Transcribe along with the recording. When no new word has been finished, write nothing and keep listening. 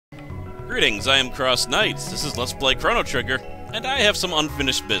Greetings, I am CrossKnights. This is Let's Play Chrono Trigger, and I have some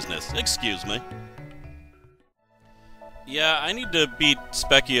unfinished business. Excuse me. Yeah, I need to beat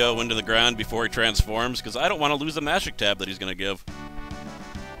Specchio into the ground before he transforms, because I don't want to lose the magic tab that he's going to give.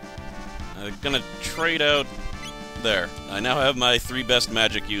 I'm going to trade out... There. I now have my 3 best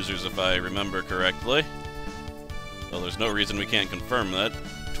magic users, if I remember correctly. Well, there's no reason we can't confirm that.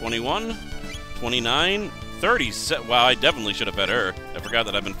 21, 29, 30... Wow, I definitely should have fed her. I forgot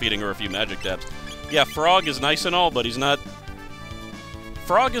that I've been feeding her a few magic tabs. Yeah, Frog is nice and all, but he's not...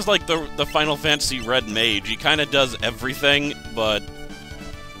 Frog is like the Final Fantasy Red Mage. He kind of does everything, but...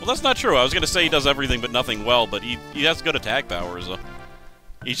 Well, that's not true. I was going to say he does everything but nothing well, but he has good attack powers.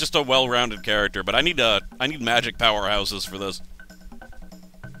 He's just a well-rounded character, but I need magic powerhouses for this.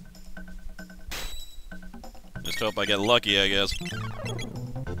 Just hope I get lucky, I guess.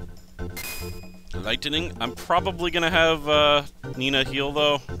 Lightning. I'm probably going to have Nina heal,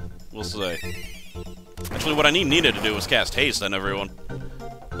 though. We'll see. Actually, what I need Nina to do is cast haste on everyone.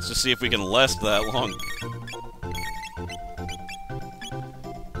 Let's just see if we can last that long.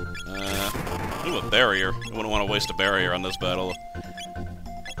 Ooh, a barrier. I wouldn't want to waste a barrier on this battle.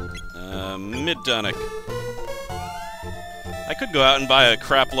 Mid-tonic. I could go out and buy a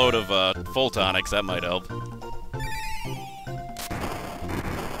crap load of full tonics. That might help.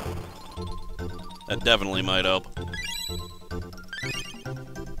 That definitely might help.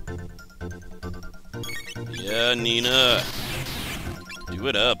 Yeah, Nina. Do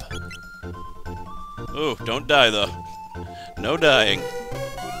it up. Ooh, don't die, though. No dying.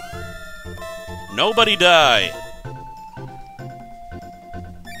 Nobody die!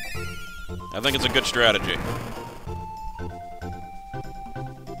 I think it's a good strategy.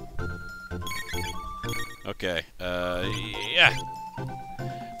 Okay, yeah.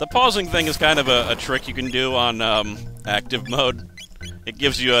 The pausing thing is kind of a trick you can do on, active mode. It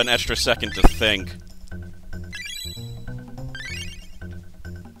gives you an extra second to think.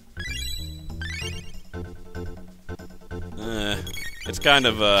 It's kind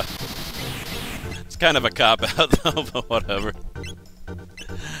of a cop-out, though, but whatever.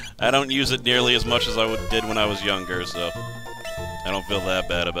 I don't use it nearly as much as I did when I was younger, so I don't feel that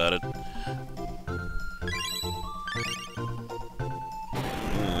bad about it.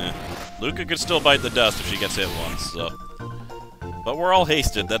 Luca could still bite the dust if she gets hit once, so... But we're all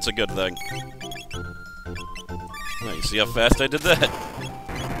hasted, that's a good thing. Oh, you see how fast I did that?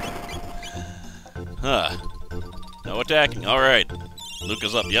 Huh. No attacking, alright.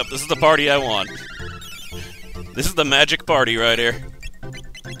 Luca's up. Yep, this is the party I want. This is the magic party right here.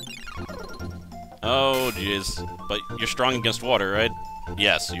 Oh, jeez. But you're strong against water, right?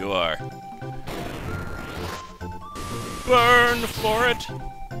 Yes, you are. Burn for it!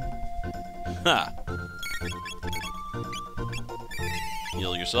 Ha!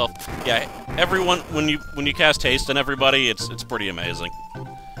 Heal yourself. Yeah, everyone, when you cast haste on everybody, it's pretty amazing.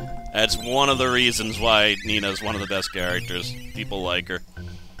 That's one of the reasons why Nina's one of the best characters. People like her.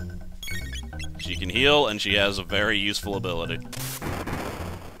 She can heal, and she has a very useful ability.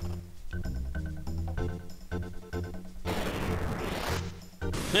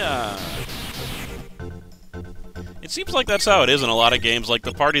 Yeah. It seems like that's how it is in a lot of games. Like,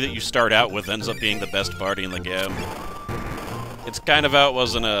 the party that you start out with ends up being the best party in the game. It's kind of how it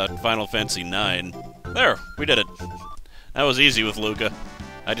was in Final Fantasy IX. There, we did it. That was easy with Luca.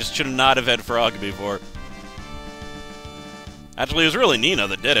 I just should not have had Frog before. Actually, it was really Nina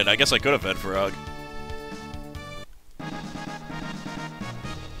that did it. I guess I could have had Frog.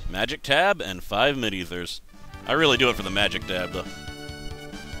 Magic tab and 5 mid-ethers. I really do it for the magic tab, though.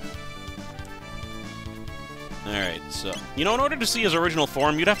 Alright, so... You know, in order to see his original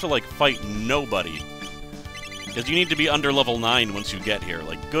form, you'd have to, like, fight nobody. Because you need to be under level 9 once you get here.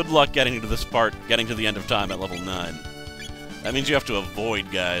 Like, good luck getting to this part, getting to the end of time at level 9. That means you have to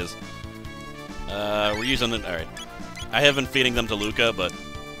avoid guys. We're using the... Alright. I have been feeding them to Luca, but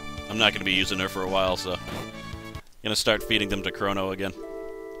I'm not going to be using her for a while, so... I'm going to start feeding them to Chrono again.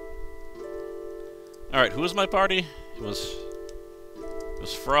 Alright, who was my party? It was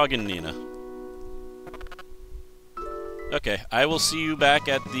Frog and Nina. Okay, I will see you back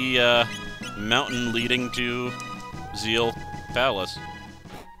at the, mountain leading to Zeal Palace.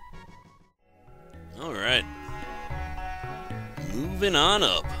 Alright. Moving on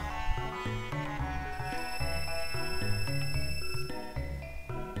up.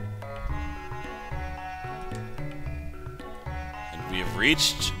 And we have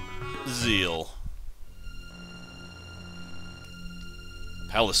reached Zeal. The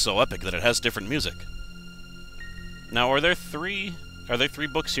palace so epic that it has different music. Now, are there three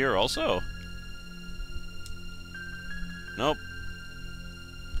books here also? Nope.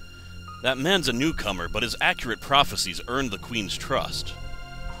 That man's a newcomer, but his accurate prophecies earned the Queen's trust.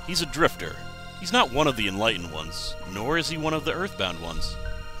 He's a drifter. He's not one of the enlightened ones, nor is he one of the earthbound ones.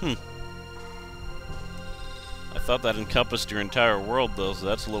 I thought that encompassed your entire world, though, so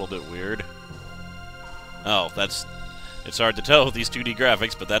that's a little bit weird. Oh, it's hard to tell with these 2D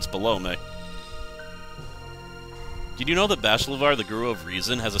graphics, but that's below me. Did you know that Bashlevar, the Guru of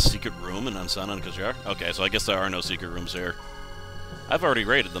Reason, has a secret room in Ansana and Kajar? Okay, so I guess there are no secret rooms here. I've already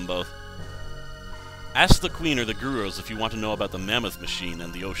rated them both. Ask the Queen or the Gurus if you want to know about the Mammoth Machine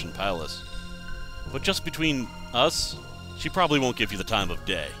and the Ocean Palace. But just between us, she probably won't give you the time of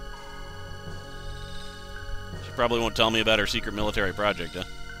day. She probably won't tell me about her secret military project, huh?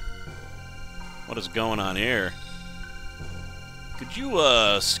 What is going on here? Could you,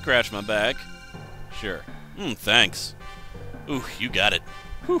 scratch my back? Sure. Thanks. Ooh, you got it.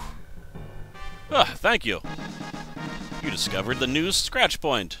 Whew. Ah, thank you. You discovered the new scratch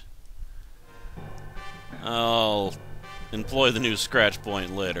point. I'll employ the new scratch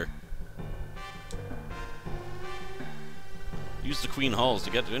point later. Use the Queen Halls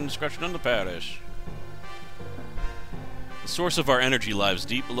to get indiscretion in the parish. The source of our energy lies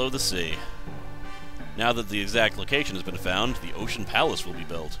deep below the sea. Now that the exact location has been found, the Ocean Palace will be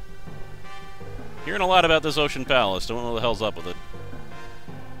built. Hearing a lot about this Ocean Palace, don't know what the hell's up with it.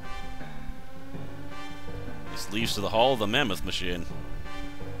 This leads to the Hall of the Mammoth Machine.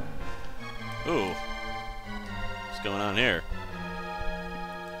 Ooh. What's going on here?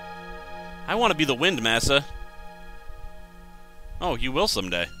 I want to be the Wind Massa. Oh, you will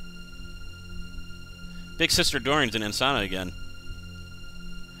someday. Big Sister Dorian's in Ansana again.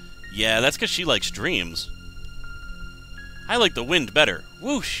 Yeah, that's because she likes dreams. I like the wind better.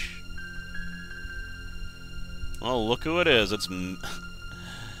 Whoosh! Oh, look who it is. It's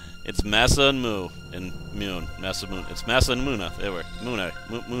Massa and Mu. And Moon. Massa Moon. It's Massa and Muna. There we Mune.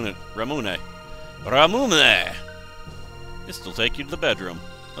 Ramune. Ramune! This'll take you to the bedroom.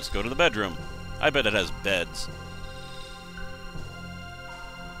 Let's go to the bedroom. I bet it has beds.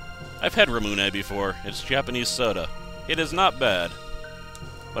 I've had Ramune before. It's Japanese soda. It is not bad.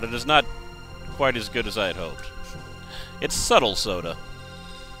 But it is not quite as good as I had hoped. It's subtle soda.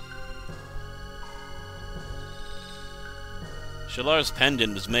 Shalar's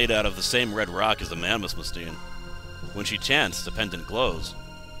pendant is made out of the same red rock as the Mammoth Machine. When she chants, the pendant glows.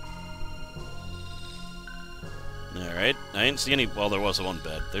 Alright, I didn't see any... Well, there was one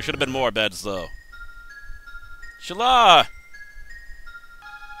bed. There should have been more beds, though. Shalar!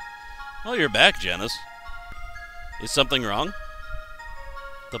 Oh, you're back, Janice. Is something wrong?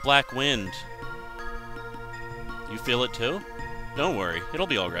 The black wind. You feel it too? Don't worry, it'll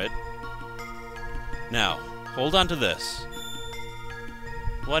be alright. Now, hold on to this.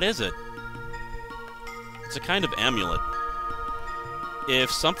 What is it? It's a kind of amulet.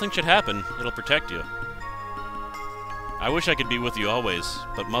 If something should happen, it'll protect you. I wish I could be with you always,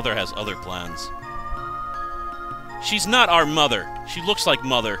 but Mother has other plans. She's not our mother! She looks like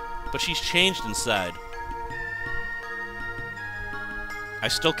Mother, but she's changed inside. I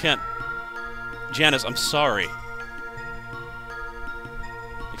still can't... Janice, I'm sorry.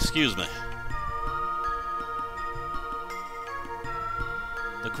 Excuse me.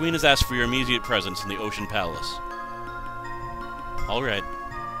 The Queen has asked for your immediate presence in the Ocean Palace. All right.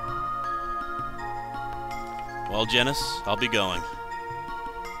 Well, Janice, I'll be going.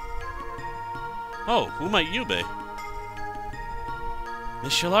 Oh, who might you be?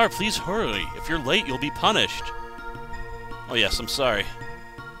 Miss Shalar, please hurry. If you're late, you'll be punished. Oh yes, I'm sorry.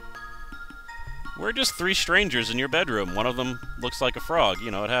 We're just 3 strangers in your bedroom. One of them looks like a frog. You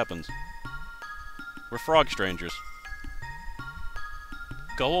know, it happens. We're frog strangers.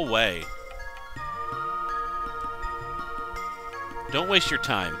 Go away. Don't waste your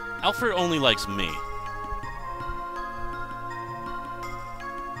time. Alfred only likes me.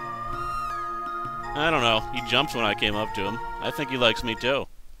 I don't know. He jumped when I came up to him. I think he likes me too.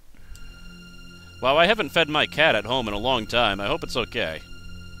 Wow, I haven't fed my cat at home in a long time. I hope it's okay.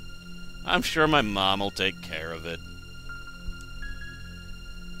 I'm sure my mom will take care of it.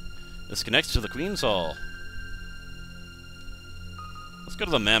 This connects to the Queen's Hall. Let's go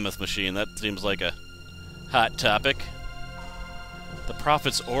to the Mammoth Machine. That seems like a hot topic. The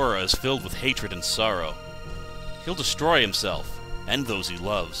Prophet's aura is filled with hatred and sorrow. He'll destroy himself, and those he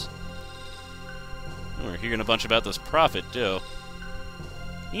loves. We're hearing a bunch about this Prophet, too.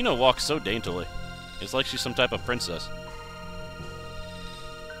 Ina walks so daintily. It's like she's some type of princess.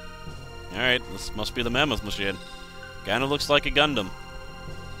 Alright, this must be the Mammoth Machine. Kinda looks like a Gundam.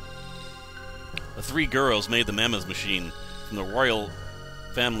 The 3 girls made the Mammoth Machine from the royal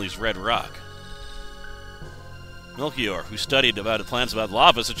family's red rock. Melchior, who studied about plans about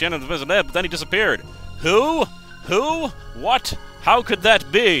lava, suggested to visit Ed, but then he disappeared. Who? Who? What? How could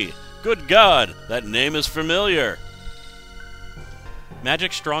that be? Good God, that name is familiar.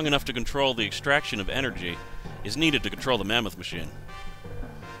 Magic strong enough to control the extraction of energy is needed to control the mammoth machine.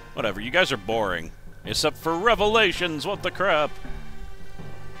 Whatever, you guys are boring. Except for revelations, what the crap?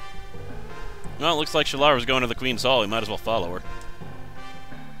 Well, it looks like Shalara's going to the Queen's Hall. We might as well follow her.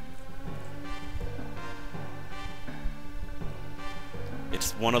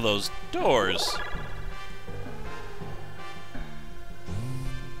 It's one of those doors.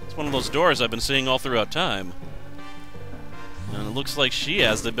 It's one of those doors I've been seeing all throughout time. And it looks like she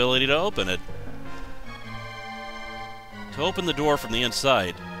has the ability to open it. To open the door from the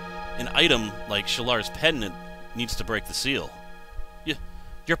inside, an item like Shalara's pendant needs to break the seal.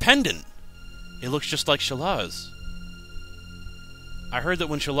 Your pendant! It looks just like Shalara's. I heard that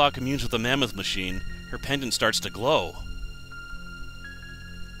when Shallara communes with the mammoth machine, her pendant starts to glow.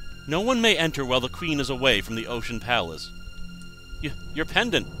 No one may enter while the Queen is away from the Ocean Palace. Your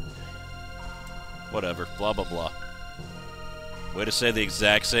pendant! Whatever, blah blah blah. Way to say the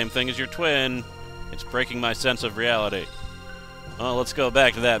exact same thing as your twin. It's breaking my sense of reality. Well, let's go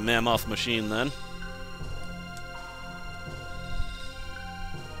back to that mammoth machine then.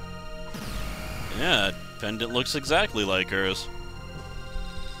 Yeah, pendant looks exactly like hers.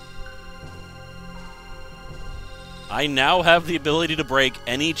 I now have the ability to break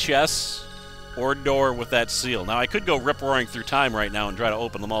any chest or door with that seal. Now, I could go rip-roaring through time right now and try to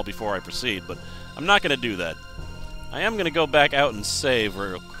open them all before I proceed, but I'm not going to do that. I am going to go back out and save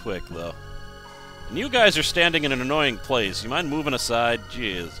real quick, though. And you guys are standing in an annoying place. You mind moving aside?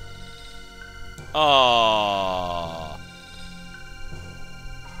 Jeez. Aww.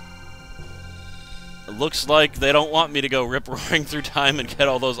 It looks like they don't want me to go rip-roaring through time and get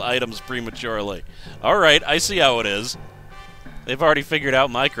all those items prematurely. Alright, I see how it is. They've already figured out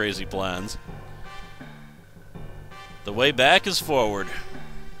my crazy plans. The way back is forward.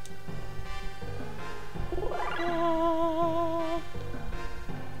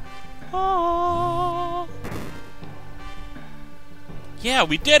 Yeah,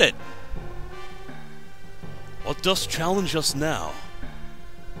 we did it! What does challenge us now?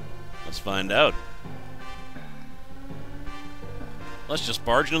 Let's find out. Let's just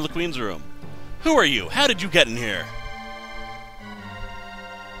barge into the Queen's room. Who are you? How did you get in here?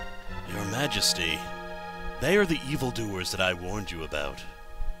 Your Majesty, they are the evildoers that I warned you about.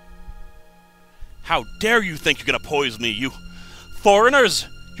 How dare you think you're gonna poison me, you foreigners!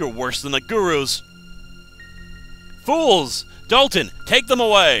 You're worse than the gurus! Fools! Dalton, take them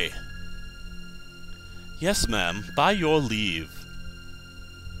away! Yes, ma'am, by your leave.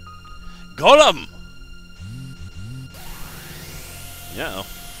 Got him! Yeah.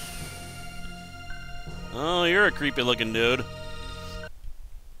 Oh, you're a creepy-looking dude.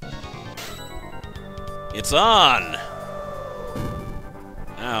 It's on!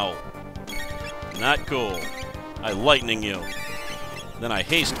 Ow. Not cool. I lightning you. Then I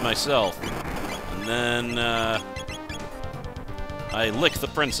haste myself. And then, I lick the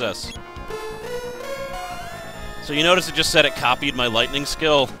princess. So you notice it just said it copied my lightning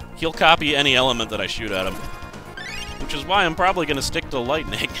skill? He'll copy any element that I shoot at him. Which is why I'm probably gonna stick to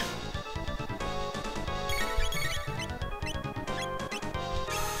lightning.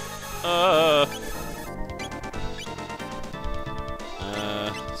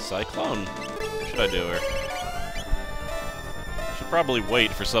 Cyclone. What should I do here? Should probably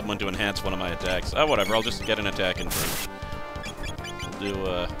wait for someone to enhance one of my attacks. Oh, whatever, I'll just get an attack in first. We'll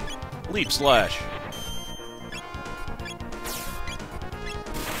do, Leap Slash.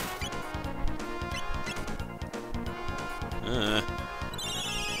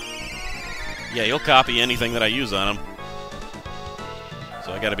 Yeah, he'll copy anything that I use on him.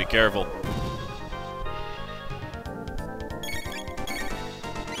 So I gotta be careful.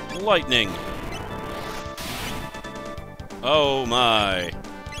 Lightning! Oh my.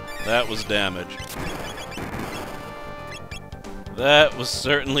 That was damage. That was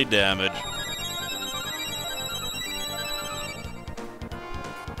certainly damage.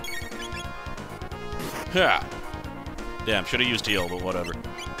 Ha! Damn, should have used heal, but whatever.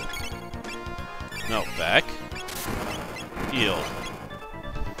 No, back. Heal.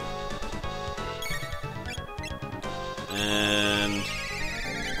 And...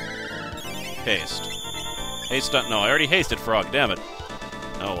 haste. Haste on... no, I already hasted Frog, damn it.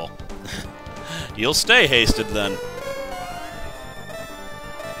 Oh well. You'll stay hasted then.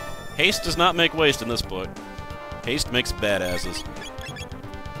 Haste does not make waste in this book. Haste makes badasses.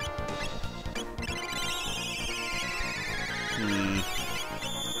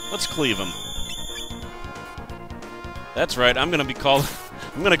 Let's cleave him. That's right, I'm gonna call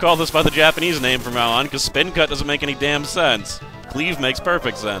this by the Japanese name from now on, because spin cut doesn't make any damn sense. Cleave makes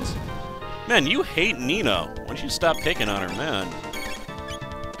perfect sense. Man, you hate Nina. Why don't you stop picking on her, man?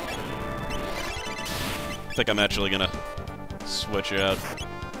 I think I'm actually gonna switch out.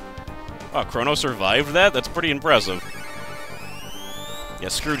 Oh, Chrono survived that? That's pretty impressive. Yeah,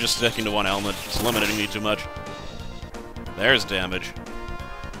 screw just sticking to one element. It's limiting me too much. There's damage.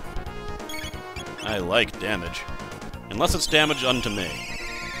 I like damage. Unless it's damage unto me.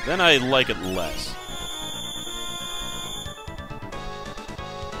 Then I like it less.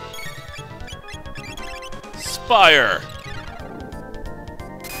 Spire!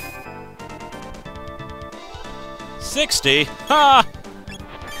 60? Ha!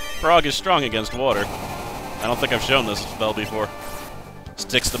 Frog is strong against water. I don't think I've shown this spell before.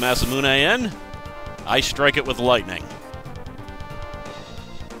 Sticks the Masamune in. I strike it with lightning.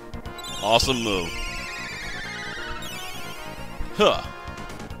 Awesome move. Huh.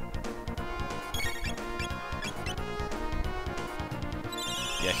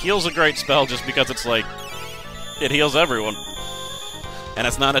 Yeah, heal's a great spell just because it's like... it heals everyone. And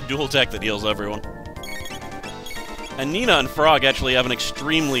it's not a dual tech that heals everyone. And Nina and Frog actually have an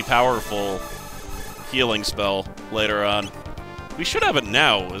extremely powerful healing spell later on. We should have it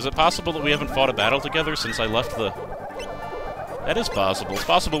now. Is it possible that we haven't fought a battle together since I left the... That is possible. It's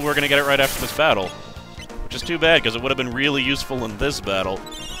possible we're going to get it right after this battle. Which is too bad, because it would have been really useful in this battle.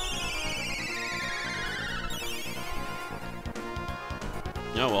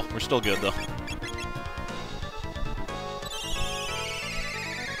 Oh well, we're still good, though.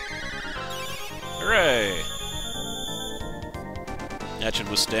 Hooray! That should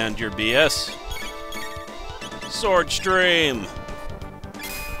withstand your BS. Sword Stream!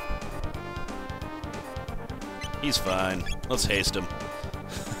 He's fine. Let's haste him.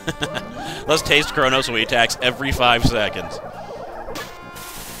 Let's taste Chrono so he attacks every 5 seconds.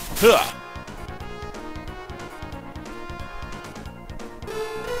 Huh!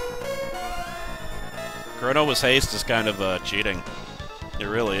 Chrono with haste is kind of cheating. It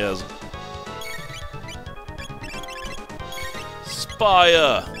really is.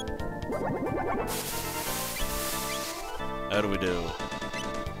 Spire! How do we do?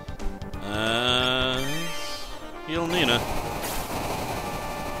 Heal Nina.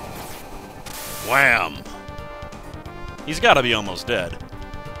 Wham! He's gotta be almost dead.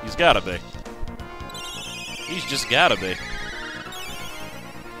 He's gotta be. He's just gotta be.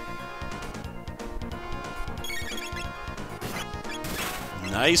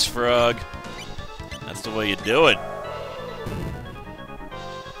 Nice, Frog. That's the way you do it.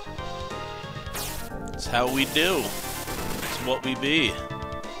 It's how we do. It's what we be.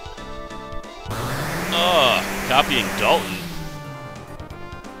 Copying Dalton.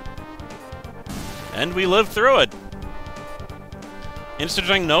 And we lived through it.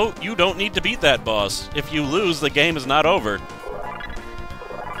 Interesting note, you don't need to beat that boss. If you lose, the game is not over.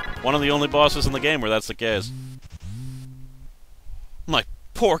 One of the only bosses in the game where that's the case. My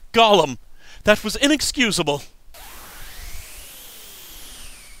poor Golem! That was inexcusable!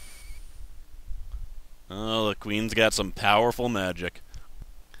 Oh, the Queen's got some powerful magic.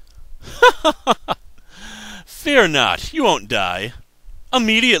 Fear not, you won't die.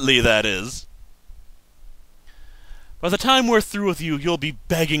 Immediately, that is. By the time we're through with you, you'll be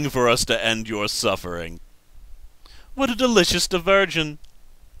begging for us to end your suffering. What a delicious diversion.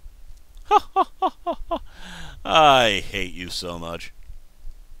 I hate you so much.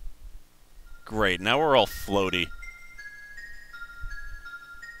 Great, now we're all floaty.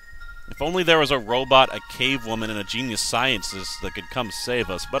 If only there was a robot, a cave woman, and a genius scientist that could come save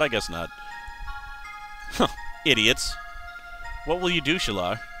us, but I guess not. Huh, idiots. What will you do,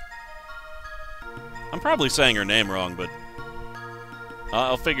 Shalar? I'm probably saying her name wrong, but...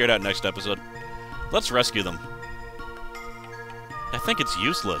 I'll figure it out next episode. Let's rescue them. I think it's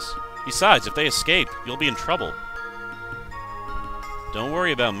useless. Besides, if they escape, you'll be in trouble. Don't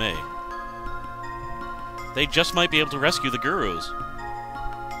worry about me. They just might be able to rescue the gurus.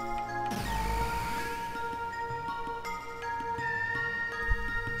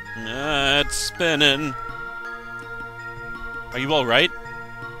 It's spinning. Are you alright?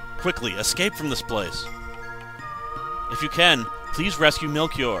 Quickly, escape from this place. If you can, please rescue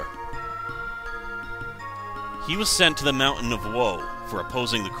Melchior. He was sent to the Mountain of Woe for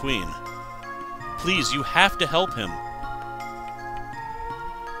opposing the Queen. Please, you have to help him.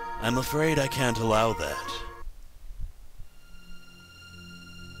 I'm afraid I can't allow that.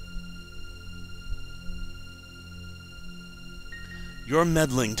 Your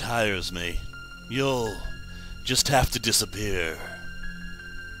meddling tires me. You'll just have to disappear.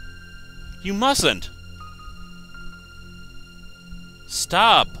 You mustn't.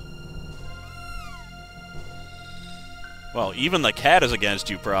 Stop! Well, even the cat is against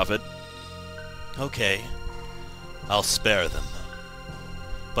you, Prophet. Okay. I'll spare them.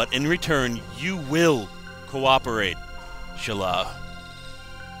 But in return, you will cooperate, Shala.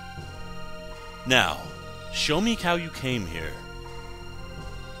 Now, show me how you came here.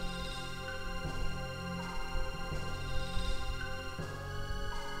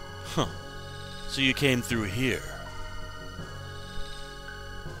 Huh. So you came through here.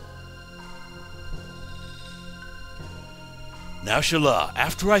 Now, Shala,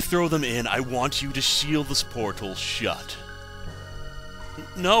 after I throw them in, I want you to seal this portal shut.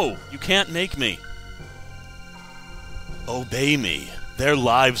 No, you can't make me. Obey me. Their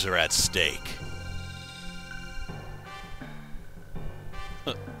lives are at stake.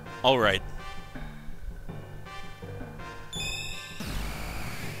 All right.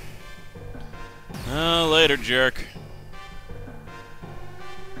 Later, jerk.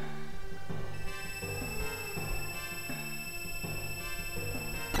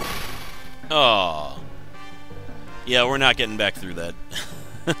 Oh. Yeah, we're not getting back through that.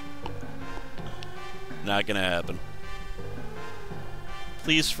 Not gonna happen.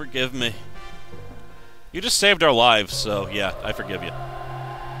 Please forgive me. You just saved our lives, so yeah, I forgive you.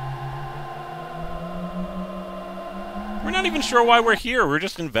 We're not even sure why we're here. We're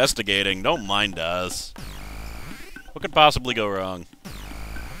just investigating. Don't mind us. What could possibly go wrong?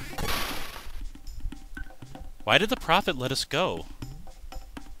 Why did the Prophet let us go?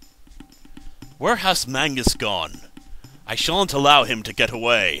 Where has Mangus gone? I shan't allow him to get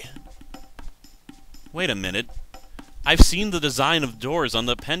away. Wait a minute. I've seen the design of doors on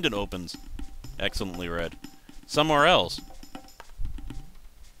the pendant opens. Excellently read. Somewhere else.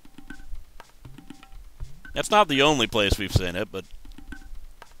 That's not the only place we've seen it, but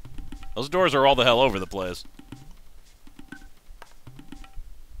those doors are all the hell over the place.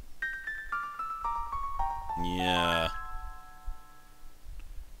 Yeah.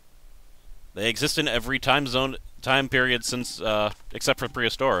 They exist in every time period since, except for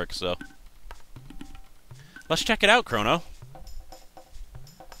prehistoric, so. Let's check it out, Chrono.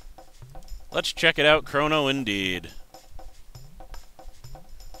 Let's check it out, Chrono, indeed.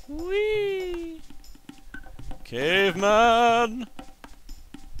 Whee! Caveman!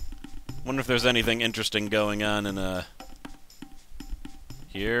 Wonder if there's anything interesting going on in,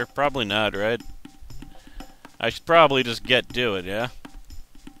 here? Probably not, right? I should probably just get to it, yeah?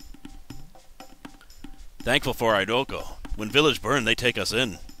 Thankful for Idoko. When village burn, they take us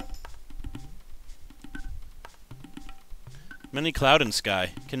in. Many cloud in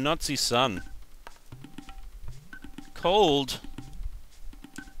sky. Cannot see sun. Cold.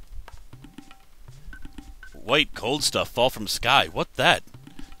 White, cold stuff fall from sky. What that?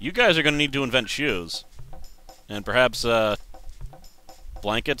 You guys are gonna need to invent shoes. And perhaps,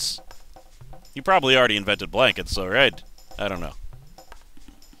 blankets? You probably already invented blankets, so right? I don't know.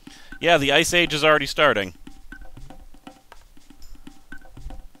 Yeah, the Ice Age is already starting.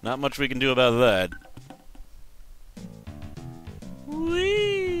 Not much we can do about that.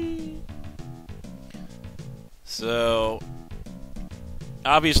 Whee! So,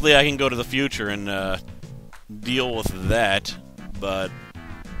 obviously I can go to the future and, deal with that, but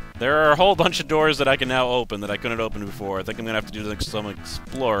there are a whole bunch of doors that I can now open that I couldn't open before. I think I'm gonna have to do some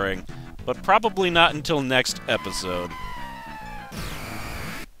exploring, but probably not until next episode.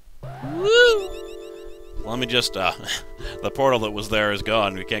 Woo! Let me just, the portal that was there is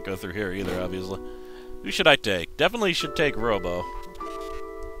gone. We can't go through here either, obviously. Who should I take? Definitely should take Robo.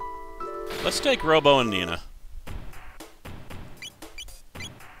 Let's take Robo and Nina.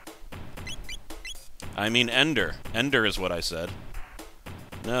 I mean Ender. Ender is what I said.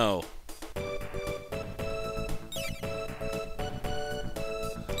 No.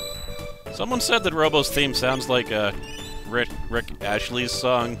 Someone said that Robo's theme sounds like Rick Ashley's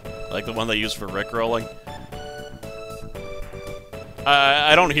song, like the one they use for Rickrolling.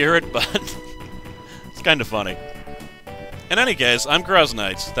 I don't hear it, but it's kind of funny. In any case, I'm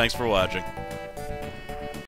CrossKnights. Thanks for watching.